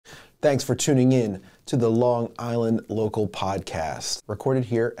Thanks for tuning in to the Long Island Local Podcast, recorded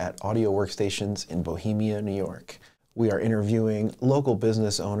here at Audio Workstations in Bohemia, New York. We are interviewing local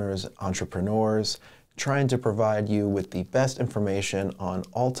business owners, entrepreneurs, trying to provide you with the best information on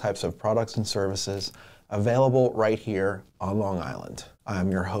all types of products and services available right here on Long Island. I'm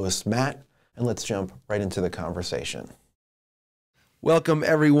your host, Matt, and let's jump right into the conversation. Welcome,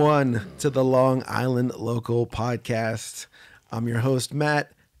 everyone, to the Long Island Local Podcast. I'm your host,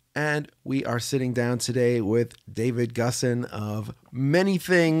 Matt, and we are sitting down today with David Gussin of many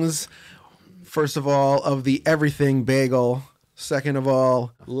things. First of all, of the Everything Bagel. Second of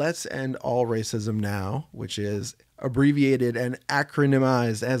all, Let's End All Racism Now, which is abbreviated and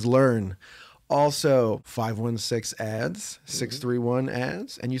acronymized as L.E.A.R.N. Also, 516 ads, 631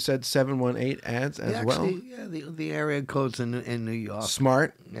 ads, and you said 718 ads as well? Yeah, the area codes in New York.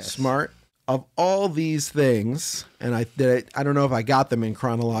 Smart, yes. Smart. Of all these things, and I don't know if I got them in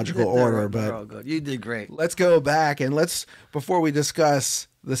chronological order, but they're all good. You did great. Let's go back and before we discuss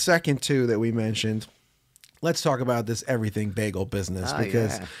the second two that we mentioned, let's talk about this Everything Bagel business,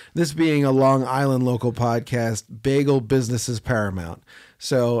 because this being a Long Island Local Podcast, bagel business is paramount.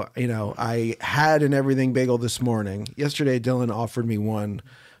 So, I had an Everything Bagel this morning. Yesterday, Dylan offered me one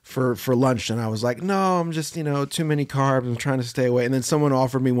for lunch, and I was like, no, I'm just, too many carbs. I'm trying to stay away. And then someone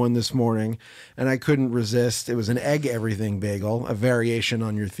offered me one this morning, and I couldn't resist. It was an egg Everything Bagel, a variation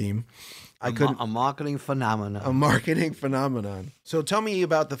on your theme. A marketing phenomenon. A marketing phenomenon. So tell me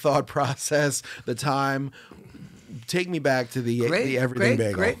about the thought process, the time. Take me back to the Everything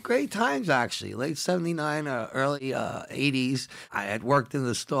Bagel. Great times, actually. Late 79, early 80s. I had worked in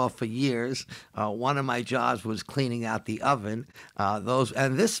the store for years. One of my jobs was cleaning out the oven.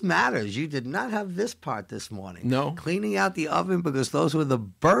 And this matters. You did not have this part this morning. No. Cleaning out the oven, because those were the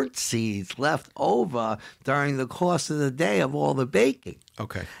burnt seeds left over during the course of the day of all the baking.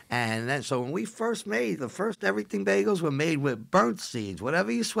 Okay. And then, so when we first made, the first Everything Bagels were made with burnt seeds.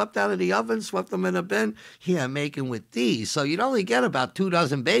 Whatever you swept out of the oven, swept them in a bin, here, I'm making with these. So you'd only get about 2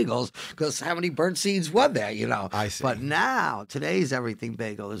 dozen bagels, because how many burnt seeds were there, I see. But now, today's Everything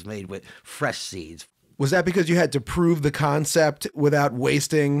Bagel is made with fresh seeds. Was that because you had to prove the concept without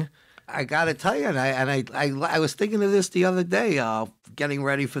wasting? I got to tell you, and I was thinking of this the other day, getting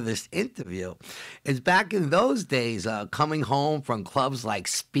ready for this interview. It's back in those days, coming home from clubs like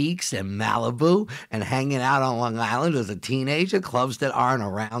Speaks and Malibu and hanging out on Long Island as a teenager, clubs that aren't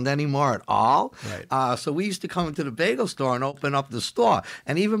around anymore at all. Right. So we used to come into the bagel store and open up the store.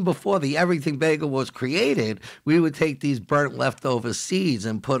 And even before the Everything Bagel was created, we would take these burnt leftover seeds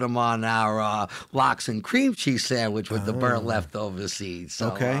and put them on our lox and cream cheese sandwich with the burnt leftover seeds.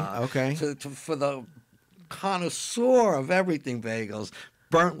 So, Okay. For the connoisseur of Everything Bagels,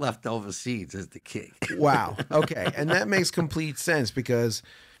 burnt leftover seeds is the key. Wow. Okay. And that makes complete sense, because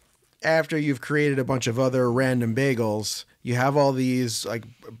after you've created a bunch of other random bagels, you have all these like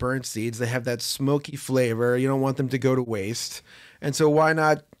burnt seeds. They have that smoky flavor. You don't want them to go to waste. And so why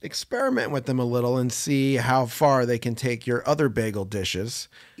not experiment with them a little and see how far they can take your other bagel dishes?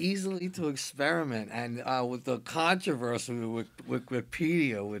 Easily to experiment. And with the controversy with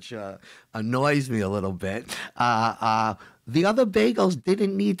Wikipedia, which annoys me a little bit, the other bagels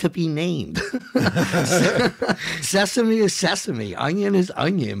didn't need to be named. Sesame is sesame. Onion is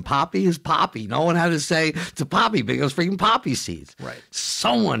onion. Poppy is poppy. No one had to say to poppy because freaking poppy seeds. Right.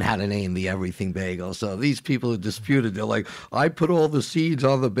 Someone had to name the Everything Bagel. So these people who disputed, they're like, I put all the seeds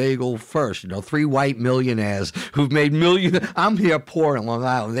on the bagel first. 3 white millionaires who've made millions. I'm here poor in Long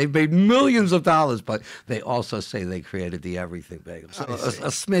Island. They've made millions of dollars, but they also say they created the Everything Bagel. So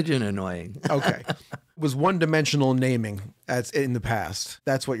a smidgen annoying. Okay. It was one-dimensional naming as in the past.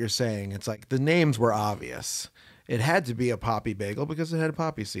 That's what you're saying. It's like the names were obvious. It had to be a poppy bagel because it had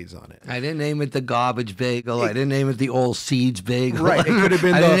poppy seeds on it. I didn't name it the garbage bagel. I didn't name it the all seeds bagel. Right. It could have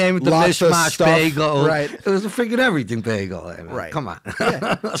been I didn't name it the mishmash bagel. Right. It was a freaking everything bagel. I mean, right. Come on.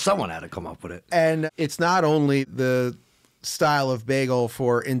 Yeah. Someone had to come up with it. And it's not only the style of bagel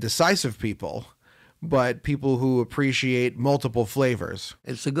for indecisive people, but people who appreciate multiple flavors.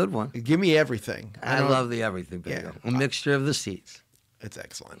 It's a good one. Give me everything. I love the Everything Bagel. Yeah. A mixture of the seeds. It's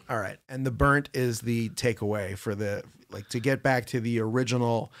excellent. All right. And the burnt is the takeaway for to get back to the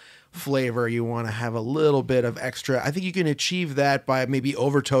original flavor, you want to have a little bit of extra. I think you can achieve that by maybe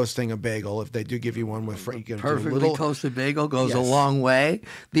over toasting a bagel. If they do give you one with perfectly toasted bagel goes a long way.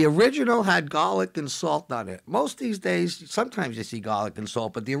 The original had garlic and salt on it. Most these days, sometimes you see garlic and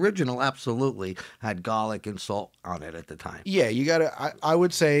salt, but the original absolutely had garlic and salt on it at the time. Yeah, you got to, I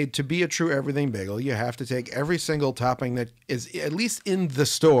would say, to be a true everything bagel, you have to take every single topping that is at least in the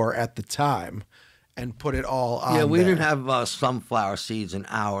store at the time and put it all on Yeah, we there. didn't have sunflower seeds in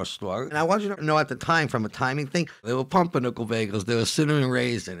our store. And I want you to know at the time, from a timing thing, there were pumpernickel bagels, there was cinnamon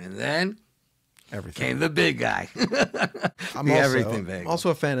raisin, and then Everything. came the big guy. I'm the also, everything bagel. also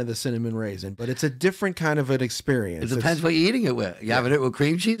a fan of the cinnamon raisin, but it's a different kind of an experience. It depends what you're eating it with. You having it with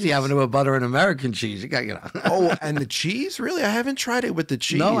cream cheese? You having it with butter and American cheese? You got, Oh, and the cheese? Really? I haven't tried it with the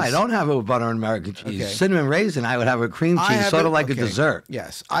cheese. No, I don't have it with butter and American cheese. Okay. Cinnamon raisin, I would have with cream I cheese, have sort it- of like a okay. dessert.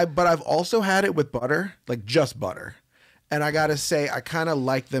 Yes, but I've also had it with butter, like just butter, and I gotta say I kind of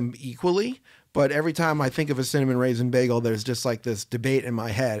like them equally. But every time I think of a cinnamon raisin bagel, there's just like this debate in my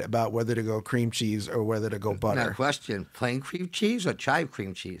head about whether to go cream cheese or whether to go Now, butter. question, plain cream cheese or chive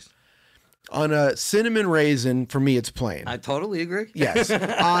cream cheese? On a cinnamon raisin, for me, it's plain. I totally agree. Yes.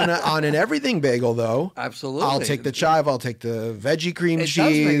 on an everything bagel, though, Absolutely. I'll take the chive. I'll take the veggie cream It cheese.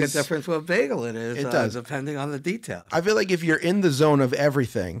 does make a difference what bagel it is. It does. Depending on the detail. I feel like if you're in the zone of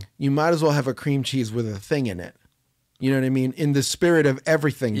everything, you might as well have a cream cheese with a thing in it. You know what I mean? In the spirit of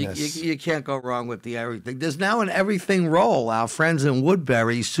everythingness. You can't go wrong with the everything. There's now an everything roll. Our friends in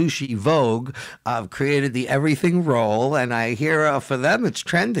Woodbury, Sushi Vogue, have created the everything roll, and I hear for them it's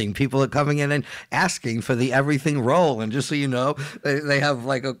trending. People are coming in and asking for the everything roll. And just so you know, they have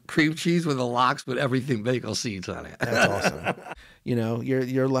like a cream cheese with a lox with everything bagel seeds on it. That's awesome. You know,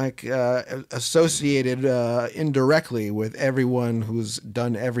 you're like associated indirectly with everyone who's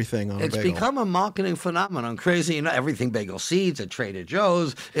done everything on It's a bagel. become a marketing phenomenon. Crazy, everything bagel seeds at Trader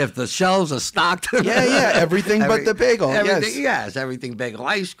Joe's. If the shelves are stocked, yeah, everything but the bagel. Everything, Yes. everything bagel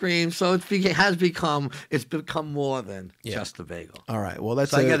ice cream. So it's become more than just a bagel. All right. Well,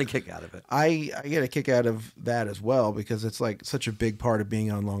 that's So I get a kick out of it. I get a kick out of that as well because it's like such a big part of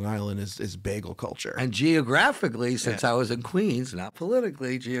being on Long Island is bagel culture. And geographically, since I was in Queens, not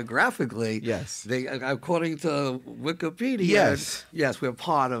politically, geographically, Yes. they, according to Wikipedia, Yes. we're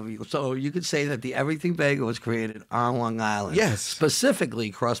part of you. So you could say that the everything bagel was created on Long Island. Yes. Specifically,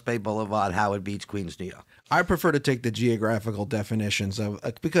 Cross Bay Boulevard, Howard Beach, Queens, New York. I prefer to take the geographical definitions of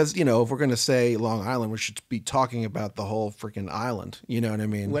because if we're going to say Long Island, we should be talking about the whole freaking island. You know what I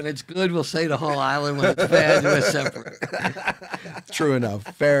mean? When it's good, we'll say the whole island. When it's bad, we're separate. True enough.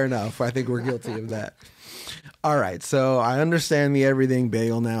 Fair enough. I think we're guilty of that. All right, so I understand the everything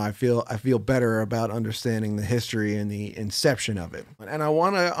bagel now. I feel better about understanding the history and the inception of it. And I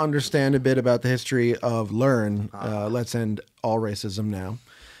want to understand a bit about the history of L.E.A.R.N. Let's End All Racism Now.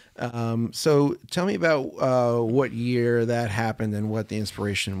 So tell me about what year that happened and what the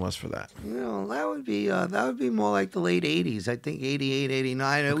inspiration was for that. That would be more like the late 80s. I think 88,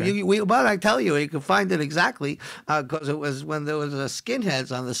 89. Okay. But I tell you can find it exactly because it was when there was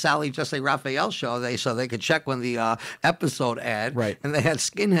skinheads on the Sally Jesse Raphael show. So they could check when the episode aired. Right. And they had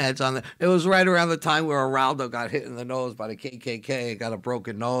skinheads on it was right around the time where Araldo got hit in the nose by the KKK, got a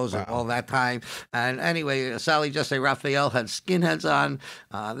broken nose and all that time. And anyway, Sally Jesse Raphael had skinheads on.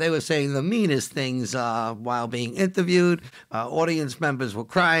 They were saying the meanest things while being interviewed. Audience members were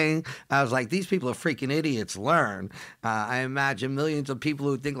crying. I was like, these people are freaking idiots. L.E.A.R.N. I imagine millions of people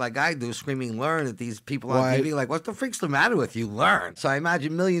who think like I do screaming L.E.A.R.N. at these people on TV, like, what the freak's the matter with you, L.E.A.R.N.? So I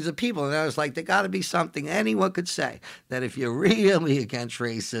imagine millions of people, and I was like, there got to be something anyone could say that if you're really against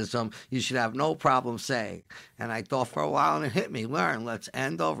racism, you should have no problem saying. And I thought for a while, and it hit me, L.E.A.R.N., let's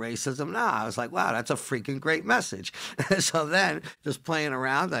end all racism now. I was like, wow, that's a freaking great message. So then, just playing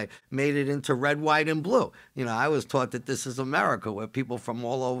around, I made it into red, white, and blue. I was taught that this is America, where people from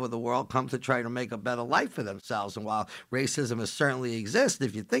all over the world come to try to make a better life for themselves. And while racism certainly exists,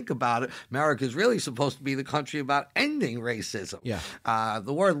 if you think about it, America is really supposed to be the country about ending racism. Yeah.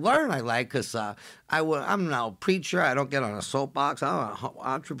 The word learn I like because I'm now a preacher. I don't get on a soapbox. I'm an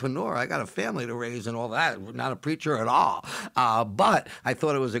entrepreneur. I got a family to raise and all that. Not a preacher at all. But I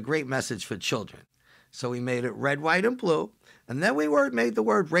thought it was a great message for children. So we made it red, white, and blue. And then we made the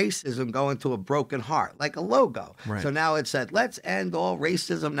word racism go into a broken heart, like a logo. Right. So now it said, let's end all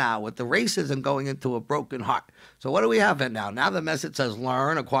racism now, with the racism going into a broken heart. So what do we have it now? Now the message says,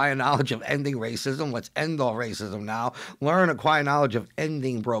 learn, acquire knowledge of ending racism. Let's end all racism now. Learn, acquire knowledge of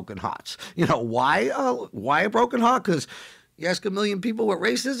ending broken hearts. Why a broken heart? Because you ask a million people what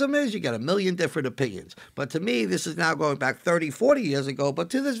racism is, you get a million different opinions. But to me, this is now going back 30, 40 years ago, but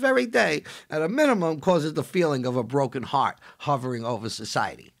to this very day, at a minimum, causes the feeling of a broken heart hovering over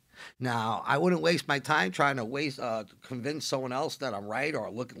society. Now, I wouldn't waste my time trying to convince someone else that I'm right or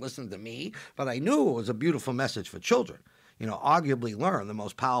listen to me, but I knew it was a beautiful message for children. Arguably learn, the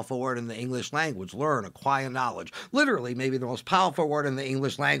most powerful word in the English language. Learn, acquire knowledge. Literally, maybe the most powerful word in the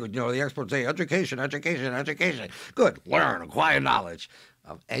English language. The experts say education, education, education. Good. Learn, acquire knowledge.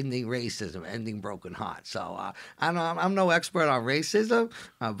 ending racism, ending broken hearts. So I'm no expert on racism,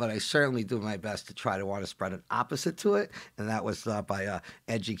 but I certainly do my best to try to want to spread an opposite to it, and that was by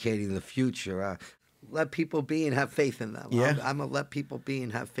educating the future. Let people be and have faith in them. Yeah. I'm going to let people be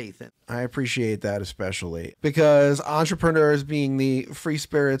and have faith in. I appreciate that, especially because entrepreneurs, being the free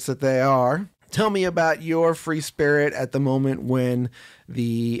spirits that they are, tell me about your free spirit at the moment when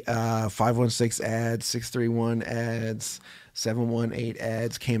the 516 ads, 631 ads, 718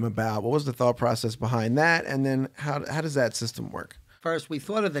 ads came about. What was the thought process behind that? And then how does that system work? First, we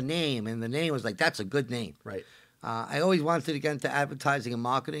thought of the name, and the name was like, that's a good name. Right. I always wanted to get into advertising and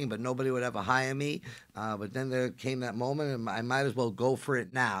marketing, but nobody would ever hire me. But then there came that moment, and I might as well go for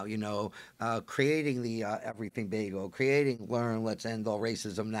it now, creating the Everything Bagel, creating L.E.A.R.N, Let's End All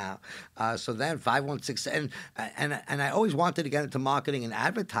Racism Now. So then 516, and I always wanted to get into marketing and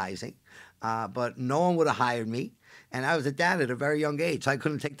advertising, but no one would have hired me. And I was a dad at a very young age, so I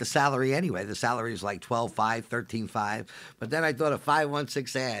couldn't take the salary anyway. The salary is like $12,500, $13,500. But then I thought of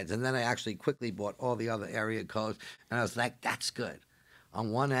 516 ads, and then I actually quickly bought all the other area codes, and I was like, that's good.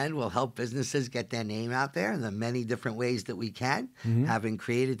 On one end, we'll help businesses get their name out there in the many different ways that we can. Mm-hmm. Having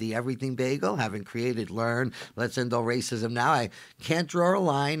created the Everything Bagel, having created L.E.A.R.N, Let's End All Racism Now, I can't draw a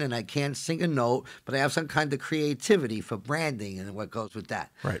line and I can't sing a note, but I have some kind of creativity for branding and what goes with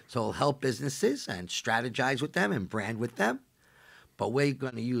that. Right. So it'll help businesses and strategize with them and brand with them. But we're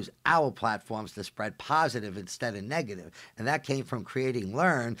going to use our platforms to spread positive instead of negative. And that came from creating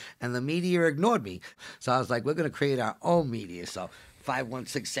L.E.A.R.N, and the media ignored me. So I was like, we're going to create our own media. So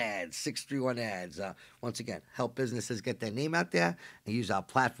 516 ads, 631 ads. Once again, help businesses get their name out there and use our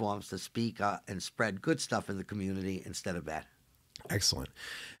platforms to speak and spread good stuff in the community instead of bad. Excellent.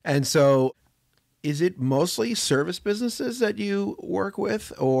 And so is it mostly service businesses that you work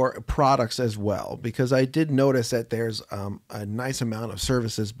with or products as well? Because I did notice that there's a nice amount of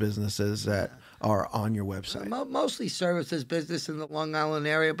services businesses that are on your website. Mostly services business in the Long Island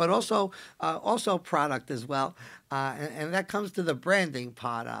area, but also product as well. And that comes to the branding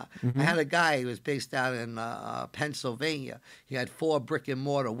part. I had a guy who was based out in Pennsylvania. He had 4 brick and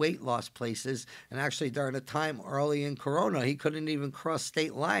mortar weight loss places. And actually during a time early in Corona, he couldn't even cross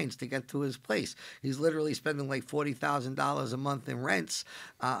state lines to get to his place. He's literally spending like $40,000 a month in rents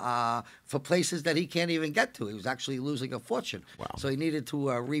for places that he can't even get to. He was actually losing a fortune. Wow. So he needed to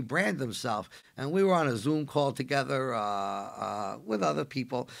rebrand himself. And we were on a Zoom call together with other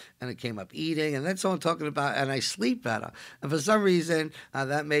people, and it came up eating, and then someone talking about, and I sleep better. And for some reason,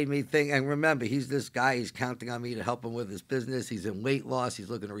 that made me think, and remember, he's this guy, he's counting on me to help him with his business. He's in weight loss. He's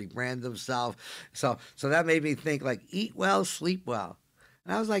looking to rebrand himself. So that made me think, like, eat well, sleep well.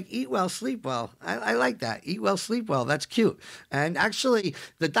 And I was like, eat well, sleep well. I like that. Eat well, sleep well. That's cute. And actually,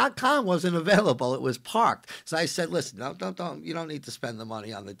 the .com wasn't available. It was parked. So I said, listen, don't. You don't need to spend the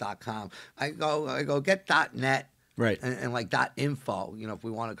money on the .com. I go get .net. Right. And like .info, if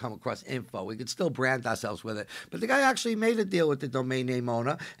we want to come across info, we could still brand ourselves with it. But the guy actually made a deal with the domain name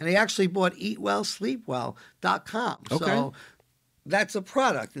owner, and he actually bought eatwellsleepwell.com. Okay. So that's a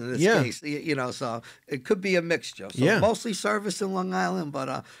product in this case, so it could be a mixture. So mostly service in Long Island,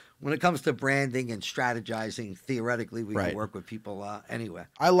 but when it comes to branding and strategizing, theoretically, we can work with people anywhere.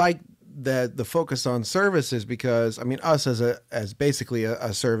 I like the focus on services because, I mean, us as basically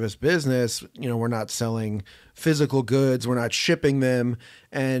a service business, we're not selling physical goods, we're not shipping them.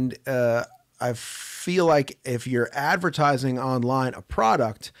 And I feel like if you're advertising online a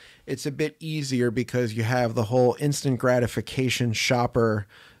product, it's a bit easier because you have the whole instant gratification shopper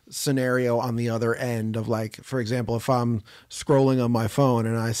scenario on the other end of, like, for example, if I'm scrolling on my phone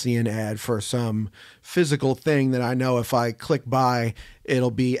and I see an ad for some physical thing that I know if I click buy,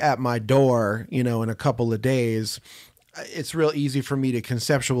 it'll be at my door, in a couple of days. It's real easy for me to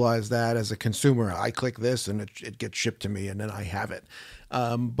conceptualize that as a consumer. I click this and it gets shipped to me and then I have it.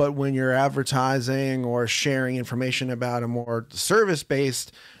 But when you're advertising or sharing information about a more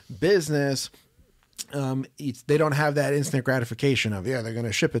service-based business, they don't have that instant gratification of, they're going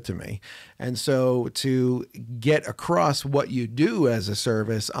to ship it to me. And so to get across what you do as a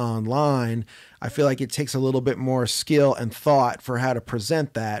service online, I feel like it takes a little bit more skill and thought for how to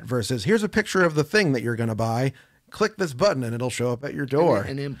present that versus here's a picture of the thing that you're going to buy. Click this button and it'll show up at your door.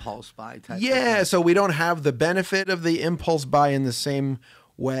 An impulse buy type. Yeah, so we don't have the benefit of the impulse buy in the same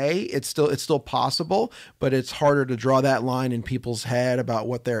way. It's still possible, but it's harder to draw that line in people's head about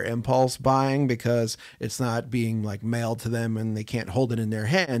what they're impulse buying because it's not being like mailed to them and they can't hold it in their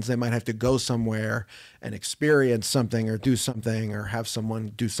hands. They might have to go somewhere and experience something or do something or have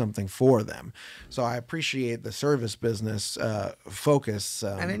someone do something for them. So I appreciate the service business focus.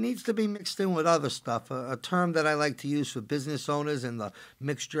 And it needs to be mixed in with other stuff. A term that I like to use for business owners and the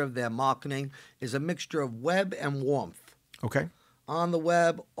mixture of their marketing is a mixture of web and warmth. Okay. On the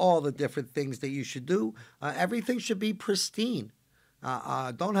web, all the different things that you should do. Everything should be pristine.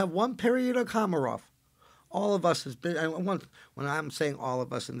 Don't have one period or comma off. All of us, when I'm saying all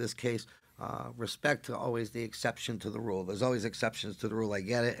of us in this case, respect to always the exception to the rule. There's always exceptions to the rule. I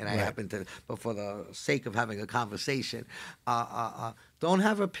get it, and I happen to, but for the sake of having a conversation, don't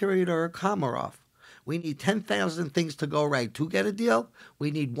have a period or a comma off. We need 10,000 things to go right to get a deal.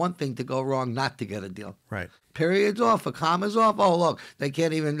 We need one thing to go wrong not to get a deal. Right. Periods off, a comma's off. Oh, look, they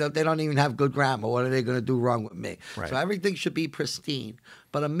don't even have good grammar. What are they going to do wrong with me? Right. So everything should be pristine,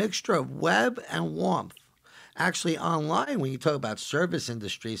 but a mixture of web and warmth. Actually, online, when you talk about service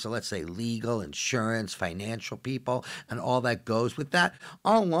industry, so let's say legal, insurance, financial people, and all that goes with that,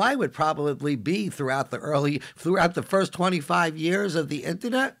 online would probably be throughout the first 25 years of the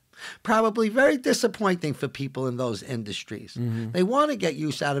internet, probably very disappointing for people in those industries. Mm-hmm. They want to get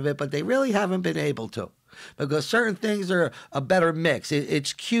use out of it, but they really haven't been able to. Because certain things are a better mix.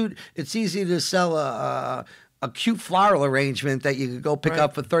 It's cute. It's easy to sell a cute floral arrangement that you could go pick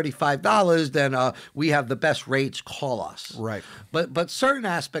up for $35, then we have the best rates, call us. Right. But certain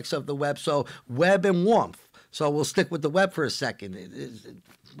aspects of the web, so web and warmth. So we'll stick with the web for a second.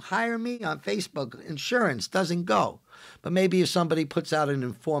 Hire me on Facebook. Insurance doesn't go. But maybe if somebody puts out an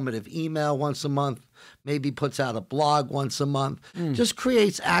informative email once a month, maybe puts out a blog once a month, just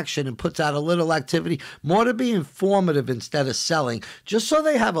creates action and puts out a little activity, more to be informative instead of selling, just so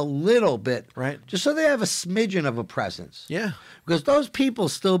they have a little bit, right? Just so they have a smidgen of a presence. Yeah. Because those people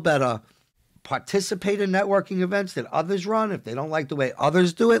still better participate in networking events that others run. If they don't like the way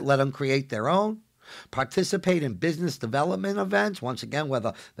others do it, let them create their own. Participate in business development events, once again,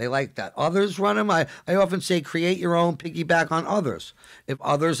 whether they like that others run them. I often say create your own, piggyback on others. If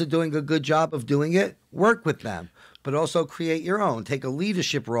others are doing a good job of doing it, work with them. But also create your own. Take a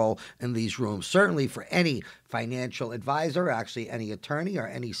leadership role in these rooms. Certainly for any financial advisor, actually any attorney or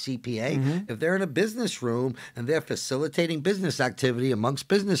any CPA, if they're in a business room and they're facilitating business activity amongst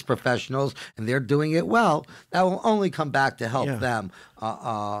business professionals and they're doing it well, that will only come back to help them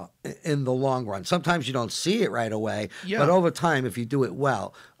in the long run. Sometimes you don't see it right away, but over time, if you do it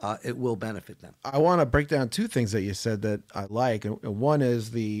well, it will benefit them. I want to break down two things that you said that I like. One is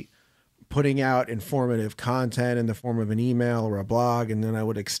the putting out informative content in the form of an email or a blog, and then I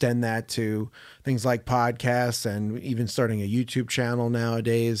would extend that to things like podcasts and even starting a YouTube channel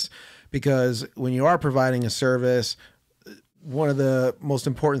nowadays, because when you are providing a service, one of the most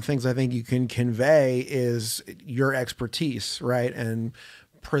important things I think you can convey is your expertise, right? And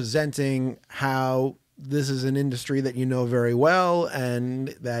presenting how this is an industry that you know very well and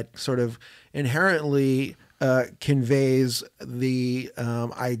that sort of inherently conveys the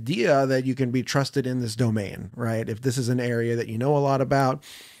idea that you can be trusted in this domain, right? If this is an area that you know a lot about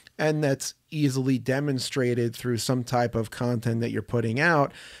and that's easily demonstrated through some type of content that you're putting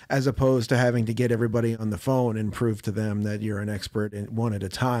out, as opposed to having to get everybody on the phone and prove to them that you're an expert in one at a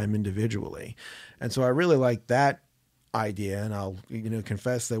time individually. And so I really like that idea, and I'll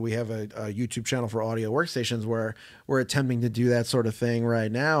confess that we have a YouTube channel for audio workstations where we're attempting to do that sort of thing right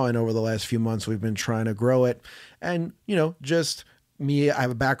now, and over the last few months we've been trying to grow it. And just me, I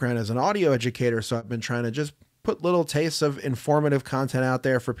have a background as an audio educator, so I've been trying to just put little tastes of informative content out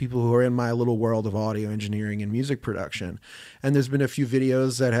there for people who are in my little world of audio engineering and music production. And there's been a few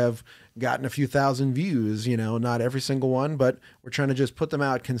videos that have gotten a few thousand views, not every single one, but we're trying to just put them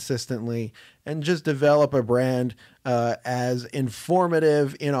out consistently and just develop a brand as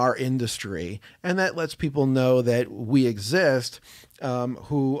informative in our industry. And that lets people know that we exist,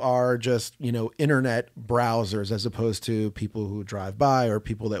 who are just, internet browsers, as opposed to people who drive by or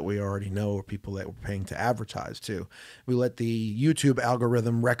people that we already know or people that we're paying to advertise to. We let the YouTube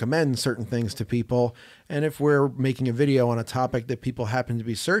algorithm recommend certain things to people. And if we're making a video on a topic that people happen to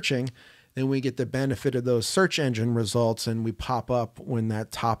be searching, then we get the benefit of those search engine results and we pop up when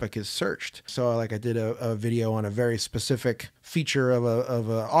that topic is searched. So I did a video on a very specific feature of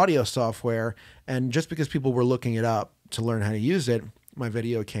a audio software, and just because people were looking it up to learn how to use it, my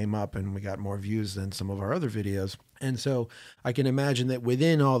video came up and we got more views than some of our other videos. And so I can imagine that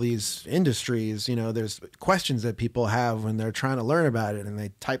within all these industries, there's questions that people have when they're trying to learn about it, and they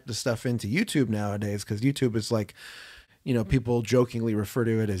type the stuff into YouTube nowadays, because YouTube is like, people jokingly refer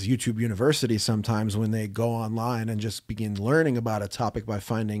to it as YouTube University sometimes when they go online and just begin learning about a topic by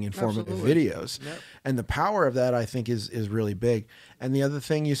finding informative videos. Yep. And the power of that, I think, is really big. And the other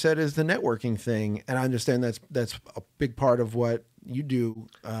thing you said is the networking thing. And I understand that's a big part of what you do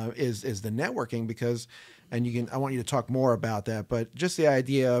is the networking because, and I want you to talk more about that, but just the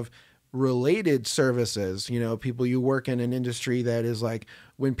idea of related services, people, you work in an industry that is like,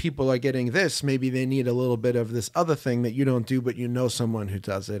 when people are getting this, maybe they need a little bit of this other thing that you don't do, but someone who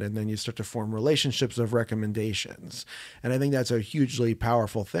does it. And then you start to form relationships of recommendations. And I think that's a hugely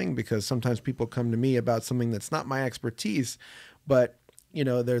powerful thing because sometimes people come to me about something that's not my expertise, but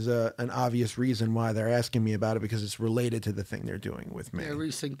there's an obvious reason why they're asking me about it because it's related to the thing they're doing with me. A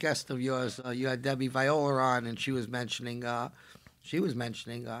recent guest of yours, you had Debbie Viola on, and she was mentioning how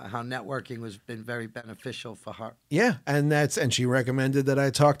networking has been very beneficial for her. Yeah, and she recommended that I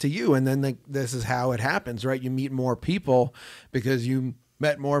talk to you, and then this is how it happens, right? You meet more people because you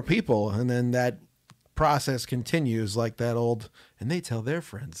met more people, and then that process continues like that old, and they tell their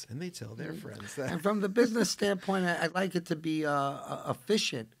friends, and they tell their friends. And from the business standpoint, I'd like it to be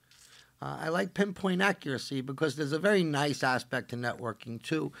efficient. I like pinpoint accuracy because there's a very nice aspect to networking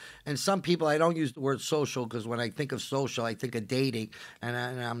too. And some people, I don't use the word social because when I think of social, I think of dating, and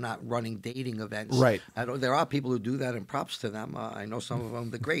I'm not running dating events. Right. There are people who do that, and props to them. I know some of them,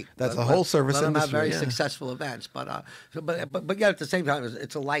 they're great. That's a whole service industry. Let them have very successful events, but yet at the same time,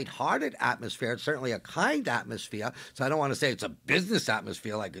 it's a lighthearted atmosphere. It's certainly a kind atmosphere. So I don't want to say it's a business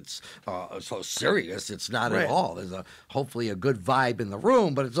atmosphere like it's so serious. It's not at all. There's hopefully a good vibe in the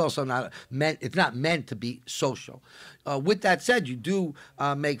room, but it's also not meant to be social. With that said, you do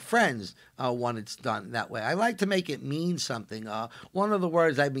make friends when it's done that way. I like to make it mean something. One of the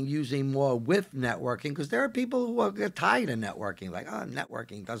words I've been using more with networking, because there are people who get tired of networking, like,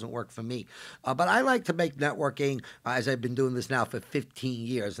 networking doesn't work for me. But I like to make networking, as I've been doing this now for 15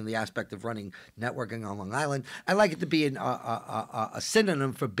 years in the aspect of running networking on Long Island, I like it to be a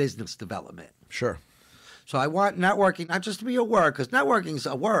synonym for business development. Sure. So I want networking not just to be a word, because networking is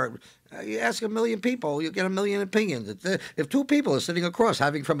a word. You ask 1 million people, you get 1 million opinions. If 2 people are sitting across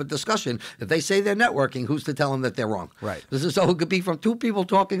having from a discussion, if they say they're networking, who's to tell them that they're wrong? Right. So it could be from 2 people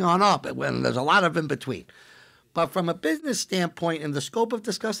talking on up, when there's a lot of in between. But from a business standpoint, in the scope of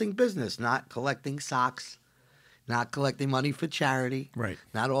discussing business, not collecting socks, not collecting money for charity, right?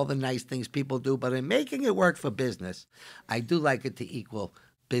 Not all the nice things people do, but in making it work for business, I do like it to equal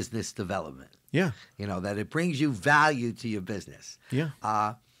business development. Yeah. That it brings you value to your business. Yeah.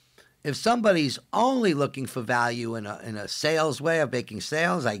 If somebody's only looking for value in a sales way of making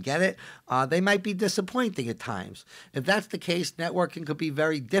sales, I get it. They might be disappointing at times. If that's the case, networking could be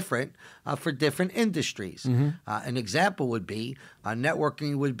very different for different industries. Mm-hmm. An example would be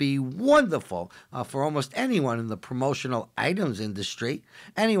networking would be wonderful for almost anyone in the promotional items industry,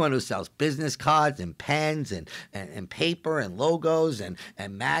 anyone who sells business cards and pens and paper and logos and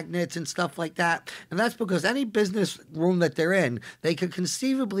magnets and stuff like that. And that's because any business room that they're in, they could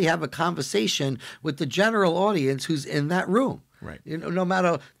conceivably have a conversation with the general audience who's in that room. Right. No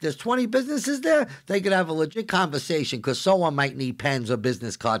matter, there's 20 businesses there, they could have a legit conversation because someone might need pens or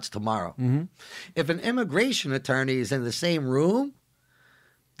business cards tomorrow. Mm-hmm. If an immigration attorney is in the same room,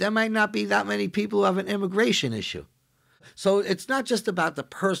 there might not be that many people who have an immigration issue. So it's not just about the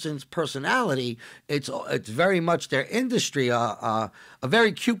person's personality. It's very much their industry. A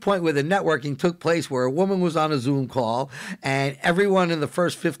very cute point where the networking took place where a woman was on a Zoom call and everyone in the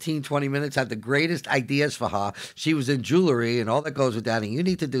first 15, 20 minutes had the greatest ideas for her. She was in jewelry and all that goes with that. And you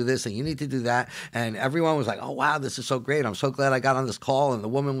need to do this and you need to do that. And everyone was like, oh, wow, this is so great. I'm so glad I got on this call. And the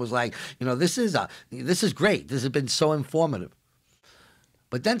woman was like, this is great. This has been so informative.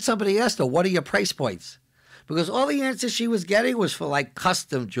 But then somebody asked her, what are your price points? Because all the answers she was getting was for like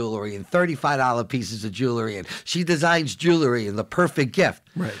custom jewelry and $35 pieces of jewelry, and she designs jewelry and the perfect gift.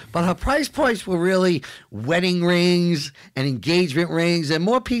 Right. But her price points were really wedding rings and engagement rings and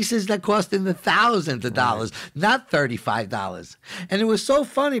more pieces that cost in the thousands of dollars, not $35. And it was so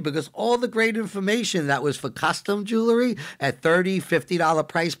funny because all the great information that was for custom jewelry at $30, $50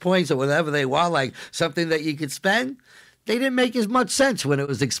 price points or whatever they were, like something that you could spend, they didn't make as much sense when it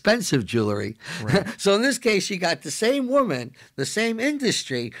was expensive jewelry. Right. So in this case, she got the same woman, the same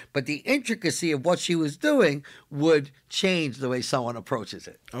industry, but the intricacy of what she was doing would change the way someone approaches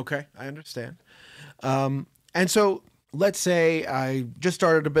it. Okay, I understand. And so let's say I just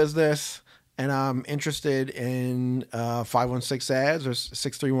started a business and I'm interested in 516 ads or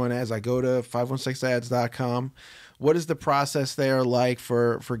 631 ads. I go to 516ads.com. What is the process there like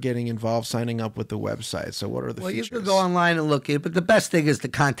for getting involved, signing up with the website? So what are the features? You can go online and look at it, but the best thing is to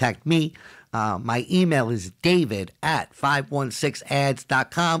contact me. My email is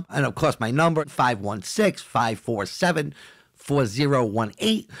david@516ads.com. And, of course, my number,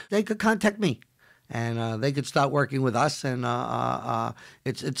 516-547-4018. They could contact me. And they could start working with us. And I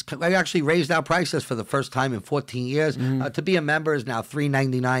actually raised our prices for the first time in 14 years. To be a member is now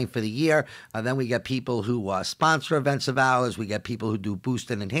 $3.99 for the year. Then we get people who sponsor events of ours. We get people who do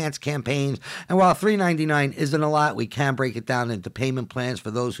boost and enhance campaigns. And while $3.99 isn't a lot, we can break it down into payment plans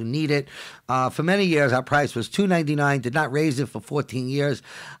for those who need it. For many years, our price was $2.99. Did not raise it for 14 years.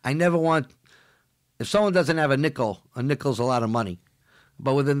 I never want, if someone doesn't have a nickel's a lot of money.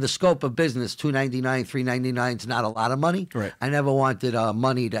 But within the scope of business, $2.99, $3.99 is not a lot of money. Right. I never wanted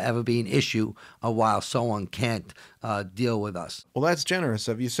money to ever be an issue while someone can't deal with us. Well, that's generous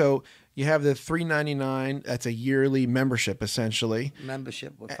of you. So you have the $3.99. That's a yearly membership, essentially.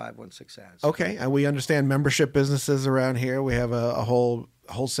 Membership with 516 ads. Okay, and we understand membership businesses around here. We have a whole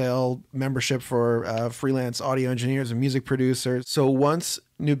wholesale membership for freelance audio engineers and music producers. So once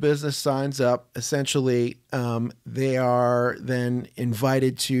new business signs up, essentially they are then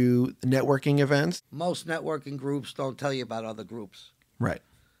invited to networking events. Most networking groups don't tell you about other groups. Right.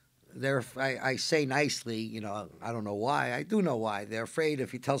 I say nicely, I don't know why. I do know why. They're afraid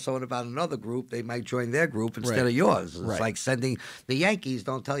if you tell someone about another group, they might join their group instead of yours. It's like sending the Yankees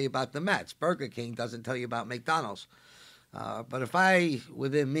don't tell you about the Mets. Burger King doesn't tell you about McDonald's. But if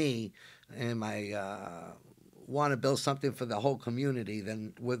within me, and my want to build something for the whole community,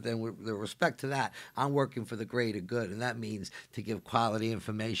 then with the respect to that, I'm working for the greater good, and that means to give quality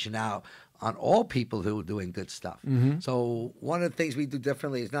information out on all people who are doing good stuff. So one of the things we do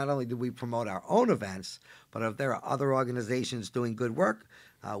differently is not only do we promote our own events, but if there are other organizations doing good work,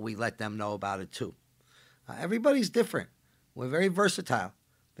 we let them know about it too. Everybody's different. We're very versatile.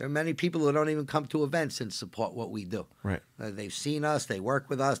 There are many people who don't even come to events and support what we do. Right. They've seen us. They work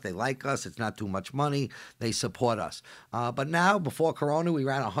with us. They like us. It's not too much money. They support us. But now, before Corona, we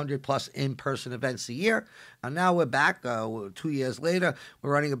ran 100-plus in-person events a year. And now we're back 2 years later.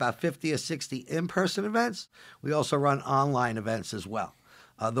 We're running about 50 or 60 in-person events. We also run online events as well.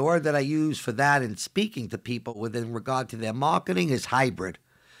 The word that I use for that in speaking to people within regard to their marketing is hybrid.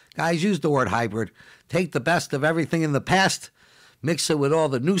 Guys, use the word hybrid. Take the best of everything in the past, mix it with all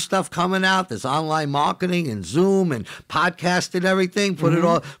the new stuff coming out. There's online marketing and Zoom and podcast and everything. Put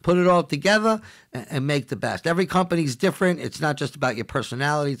it all together and make the best. Every company's different. It's not just about your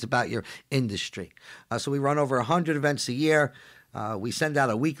personality. It's about your industry. So we run over 100 events a year. We send out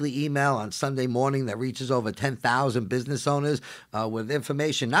a weekly email on Sunday morning that reaches over 10,000 business owners with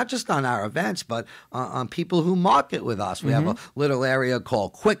information, not just on our events, but on people who market with us. We have a little area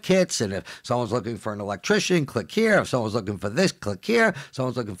called Quick Hits, and if someone's looking for an electrician, click here. If someone's looking for this, click here. If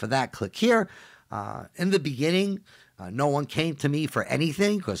someone's looking for that, click here. In the beginning, no one came to me for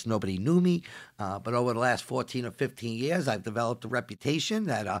anything because nobody knew me. But over the last 14 or 15 years, I've developed a reputation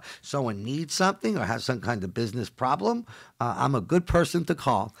that someone needs something or has some kind of business problem, I'm a good person to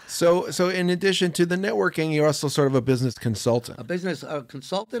call. So in addition to the networking, you're also sort of a business consultant. A business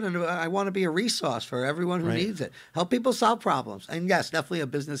consultant, and I want to be a resource for everyone who needs it. Help people solve problems. And yes, definitely a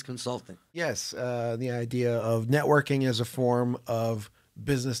business consultant. Yes, the idea of networking as a form of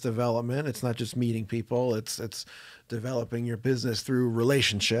business development. It's not just meeting people. It's developing your business through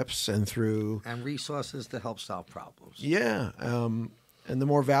relationships and resources to help solve problems. Yeah. And the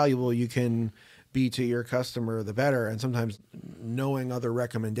more valuable you can be to your customer, the better. And sometimes knowing other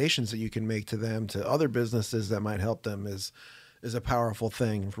recommendations that you can make to them, to other businesses that might help them is a powerful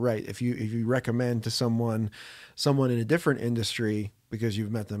thing, right? If you recommend to someone in a different industry because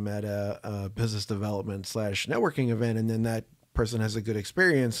you've met them at a business development / networking event, and then that person has a good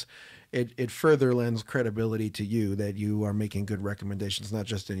experience, it further lends credibility to you that you are making good recommendations, not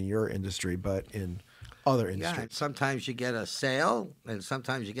just in your industry, but in other industries. Yeah, sometimes you get a sale, and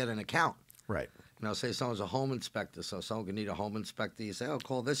sometimes you get an account. Right. Say someone's a home inspector, so someone can need a home inspector. You say, oh,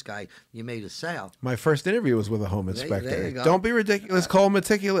 call this guy. You made a sale. My first interview was with a home inspector. There you go. Don't be ridiculous. Call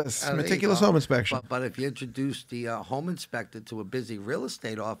meticulous. Meticulous home inspection. But if you introduce the home inspector to a busy real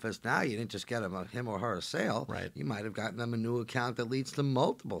estate office, now you didn't just get him or her a sale. Right. You might have gotten them a new account that leads to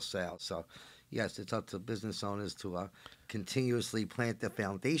multiple sales. So, yes, it's up to business owners to continuously plant their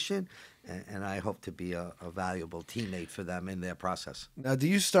foundation, and I hope to be a valuable teammate for them in their process. Now, do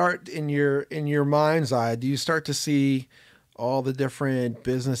you start in your mind's eye? Do you start to see all the different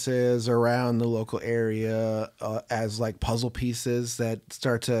businesses around the local area as like puzzle pieces that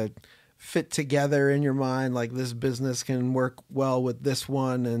start to fit together in your mind? Like this business can work well with this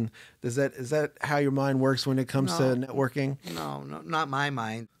one, and is that how your mind works when it comes to networking? No, not my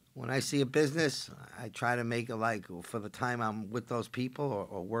mind. When I see a business, I try to make it like for the time I'm with those people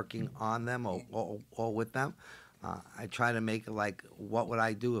or working on them or with them, I try to make it like, what would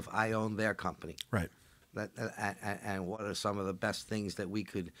I do if I owned their company? Right. And what are some of the best things that we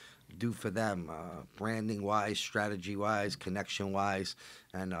could do for them, branding-wise, strategy-wise, connection-wise,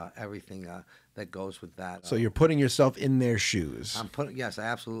 and everything that goes with that. So you're putting yourself in their shoes. Yes, I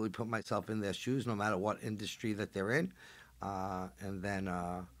absolutely put myself in their shoes, no matter what industry that they're in, and then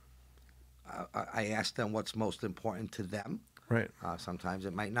I ask them what's most important to them. Right. Sometimes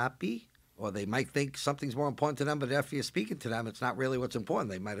it might not be, or they might think something's more important to them, but after you're speaking to them, it's not really what's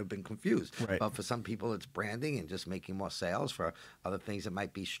important. They might have been confused. Right. But for some people, it's branding and just making more sales. For other things, it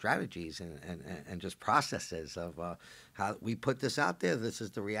might be strategies and just processes of how we put this out there. This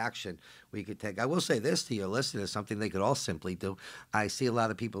is the reaction we could take. I will say this to your listeners, something they could all simply do. I see a lot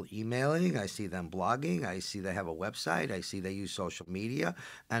of people emailing. I see them blogging. I see they have a website. I see they use social media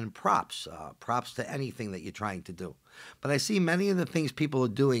and props to anything that you're trying to do. But I see many of the things people are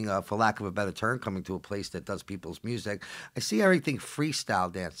doing, for lack of a better term, coming to a place that does people's music. I see everything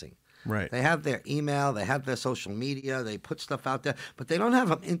freestyle dancing. Right. They have their email, they have their social media, they put stuff out there, but they don't have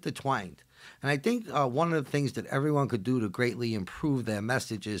them intertwined. And I think one of the things that everyone could do to greatly improve their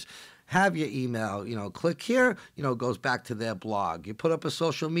message is have your email, click here, goes back to their blog. You put up a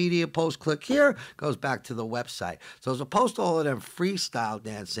social media post, click here, goes back to the website. So as opposed to all of them freestyle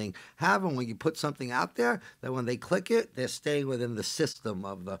dancing, have them when you put something out there, that when they click it, they're staying within the system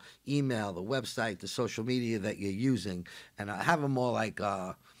of the email, the website, the social media that you're using. And have them more like...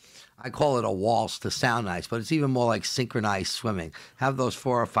 I call it a waltz to sound nice, but it's even more like synchronized swimming. Have those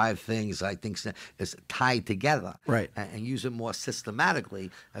 4 or 5 things, I think, is tied together. Right. And use it more systematically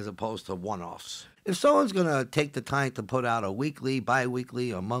as opposed to one-offs. If someone's going to take the time to put out a weekly,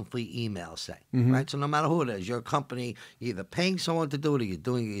 bi-weekly, or monthly email, say, right? So no matter who it is, your company, you're either paying someone to do it or you're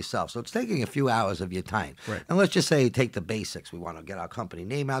doing it yourself. So it's taking a few hours of your time. Right. And let's just say you take the basics. We want to get our company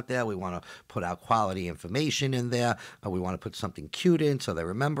name out there. We want to put out quality information in there. We want to put something cute in so they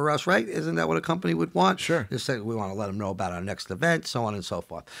remember us, right? Isn't that what a company would want? Sure. Just say we want to let them know about our next event, so on and so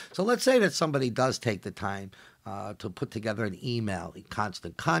forth. So let's say that somebody does take the time to put together an email,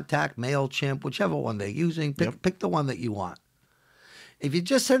 Constant Contact, MailChimp, whichever one they're using. Pick the one that you want. If you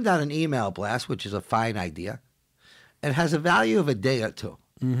just send out an email blast, which is a fine idea, it has a value of a day or two.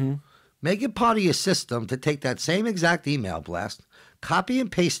 Mm-hmm. Make it part of your system to take that same exact email blast, copy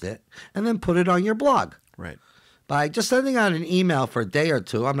and paste it, and then put it on your blog. Right. By just sending out an email for a day or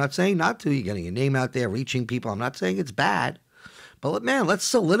two, I'm not saying not to. You're getting your name out there, reaching people. I'm not saying it's bad. But man, let's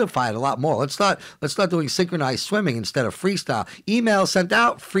solidify it a lot more. Let's start doing synchronized swimming instead of freestyle. Email sent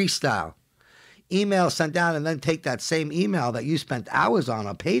out, freestyle. Email sent out, and then take that same email that you spent hours on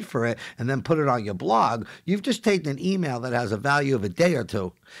or paid for it and then put it on your blog. You've just taken an email that has a value of a day or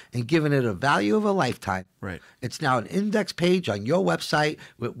two and given it a value of a lifetime. Right. It's now an index page on your website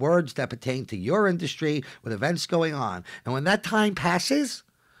with words that pertain to your industry, with events going on. And when that time passes,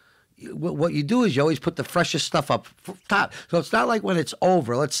 what you do is you always put the freshest stuff up top. So it's not like when it's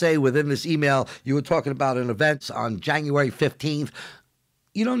over. Let's say within this email, you were talking about an event on January 15th.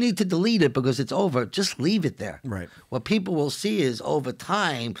 You don't need to delete it because it's over. Just leave it there. Right. What people will see is over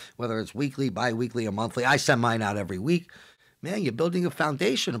time, whether it's weekly, bi-weekly, or monthly. I send mine out every week. Man, you're building a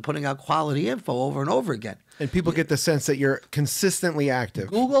foundation and putting out quality info over and over again. And people get the sense that you're consistently active.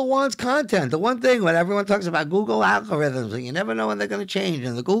 Google wants content. The one thing when everyone talks about Google algorithms, and you never know when they're going to change,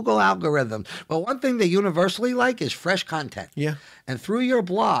 and the Google algorithms. But one thing they universally like is fresh content. Yeah. And through your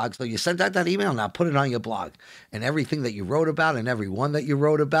blog, so you sent out that email, now put it on your blog. And everything that you wrote about and every one that you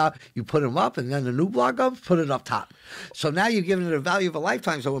wrote about, you put them up, and then the new blog up, put it up top. So now you're giving it a value of a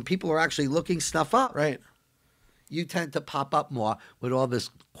lifetime. So when people are actually looking stuff up, right, you tend to pop up more with all this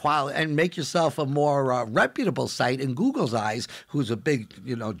quality and make yourself a more reputable site in Google's eyes, who's a big,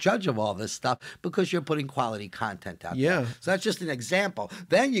 judge of all this stuff, because you're putting quality content out there. So that's just an example.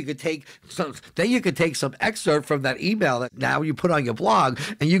 Then you could take some excerpt from that email that now you put on your blog,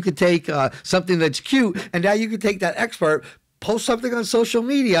 and you could take something that's cute, and now you could take that expert, post something on social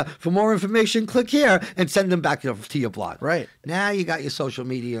media. For more information, click here, and send them back to your blog. Right. Now you got your social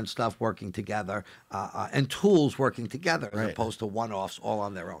media and stuff working together, and tools working together, as opposed to one-offs all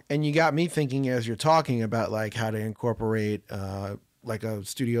on their own. And you got me thinking as you're talking about like how to incorporate like a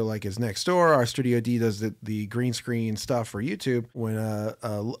studio like is next door. Our Studio D does the green screen stuff for YouTube. When a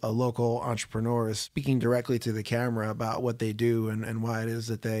local entrepreneur is speaking directly to the camera about what they do and why it is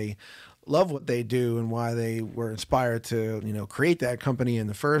that they love what they do and why they were inspired to, create that company in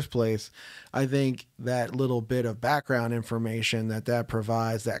the first place. I think that little bit of background information that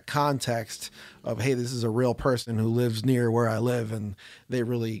provides, that context of, hey, this is a real person who lives near where I live and they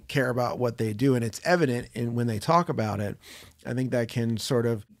really care about what they do. And it's evident when they talk about it. I think that can sort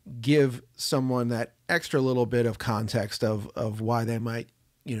of give someone that extra little bit of context of why they might,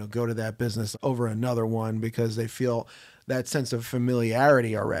 go to that business over another one, because they feel that sense of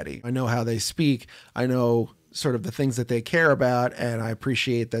familiarity already. I know how they speak. I know sort of the things that they care about. And I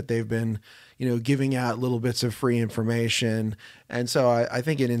appreciate that they've been, giving out little bits of free information. And so I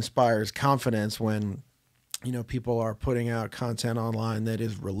think it inspires confidence when, people are putting out content online that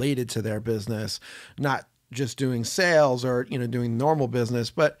is related to their business, not just doing sales or, doing normal business,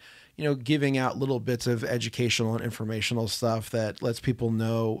 but giving out little bits of educational and informational stuff that lets people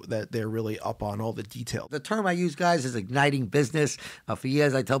know that they're really up on all the details. The term I use, guys, is igniting business. For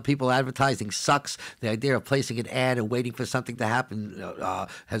years, I tell people advertising sucks. The idea of placing an ad and waiting for something to happen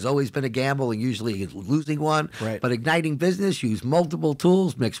has always been a gamble and usually losing one. Right. But igniting business, use multiple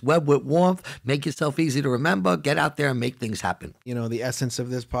tools, mix web with warmth, make yourself easy to remember, get out there and make things happen. The essence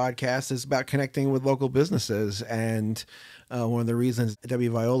of this podcast is about connecting with local businesses. And one of the reasons Debbie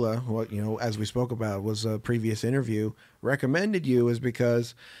Viola, as we spoke about, was a previous interview, recommended you is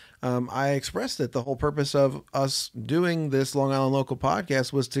because I expressed that the whole purpose of us doing this Long Island Local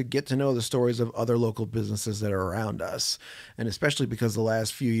podcast was to get to know the stories of other local businesses that are around us. And especially because the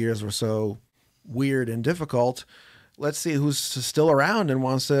last few years were so weird and difficult, let's see who's still around and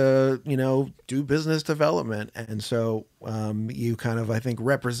wants to, do business development. And so you kind of, I think,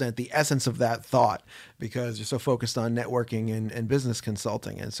 represent the essence of that thought because you're so focused on networking and business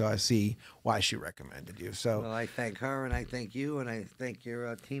consulting. And so I see why she recommended you. So well, I thank her and I thank you and I thank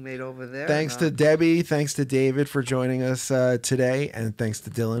your teammate over there. Thanks to Debbie. Thanks to David for joining us today. And thanks to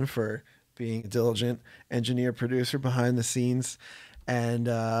Dylan for being a diligent engineer producer behind the scenes. And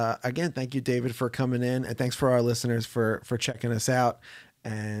again, thank you, David, for coming in. And thanks for our listeners for checking us out.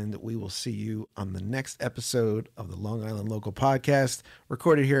 And we will see you on the next episode of the Long Island Local Podcast,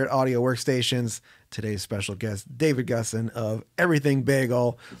 recorded here at Audio Workstations. Today's special guest, David Gussin of Everything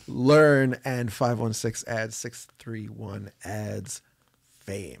Bagel, L.E.A.R.N, and 516ads, 631 ads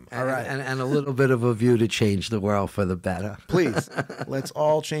fame. All right. And a little bit of a view to change the world for the better. Please, let's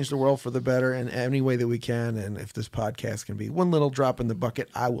all change the world for the better in any way that we can. And if this podcast can be one little drop in the bucket,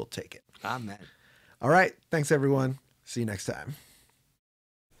 I will take it. Amen. All right. Thanks, everyone. See you next time.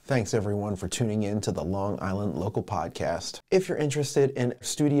 Thanks, everyone, for tuning in to the Long Island Local Podcast. If you're interested in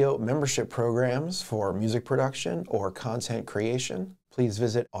studio membership programs for music production or content creation, please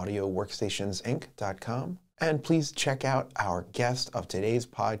visit audioworkstationsinc.com. And please check out our guest of today's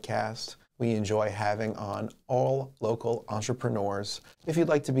podcast. We enjoy having on all local entrepreneurs. If you'd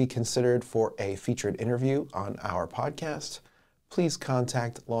like to be considered for a featured interview on our podcast, please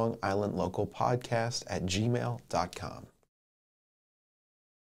contact LongIslandLocalPodcast@gmail.com.